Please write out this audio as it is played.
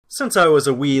Since I was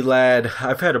a wee lad,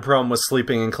 I've had a problem with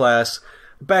sleeping in class.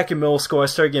 Back in middle school, I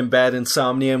started getting bad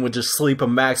insomnia and would just sleep a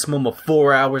maximum of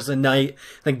 4 hours a night,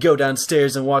 then go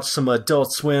downstairs and watch some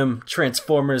Adult Swim,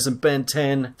 Transformers, and Ben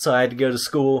 10 until I had to go to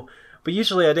school. But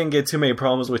usually I didn't get too many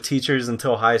problems with teachers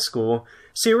until high school.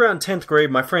 See, around 10th grade,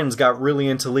 my friends got really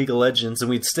into League of Legends and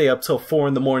we'd stay up till 4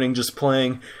 in the morning just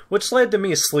playing, which led to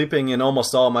me sleeping in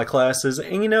almost all my classes,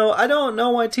 and I don't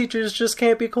know why teachers just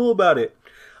can't be cool about it.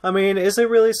 I mean, is it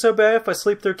really so bad if I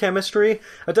sleep through chemistry?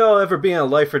 I doubt I'll ever be in a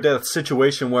life or death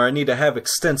situation where I need to have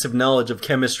extensive knowledge of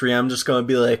chemistry. I'm just gonna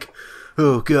be like,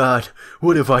 oh god,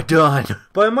 what have I done?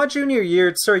 But in my junior year,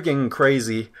 it started getting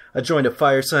crazy. I joined a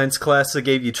fire science class that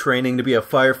gave you training to be a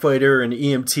firefighter or an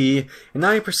EMT, and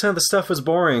 90% of the stuff was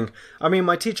boring. I mean,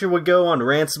 my teacher would go on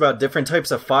rants about different types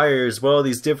of fires, what all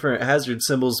these different hazard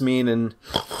symbols mean, and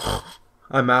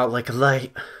I'm out like a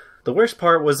light. The worst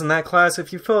part was in that class,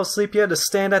 if you fell asleep, you had to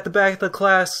stand at the back of the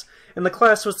class, and the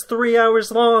class was 3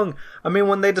 hours long. I mean,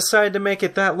 when they decided to make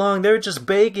it that long, they were just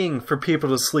begging for people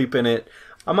to sleep in it.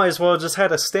 I might as well have just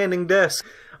had a standing desk.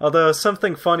 Although,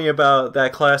 something funny about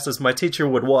that class is my teacher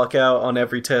would walk out on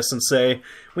every test and say,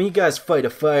 when you guys fight a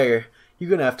fire,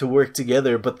 you're gonna have to work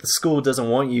together, but the school doesn't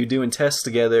want you doing tests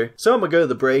together. So I'm gonna go to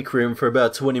the break room for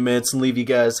about 20 minutes and leave you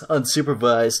guys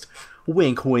unsupervised.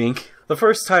 Wink wink. The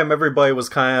first time everybody was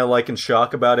kinda like in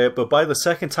shock about it, but by the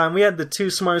second time we had the two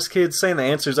smartest kids saying the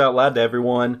answers out loud to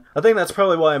everyone. I think that's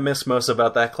probably what I miss most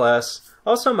about that class.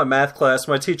 Also in my math class,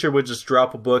 my teacher would just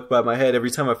drop a book by my head every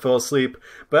time I fell asleep,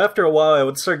 but after a while I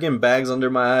would start getting bags under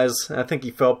my eyes, and I think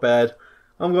he felt bad.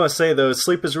 I'm gonna say though,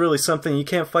 sleep is really something you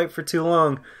can't fight for too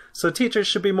long, so teachers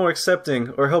should be more accepting,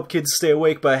 or help kids stay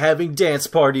awake by having dance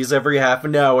parties every half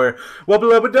an hour.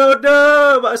 Wubba lubba dub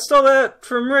dub! I stole that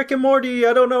from Rick and Morty,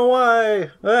 I don't know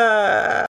why. Ah!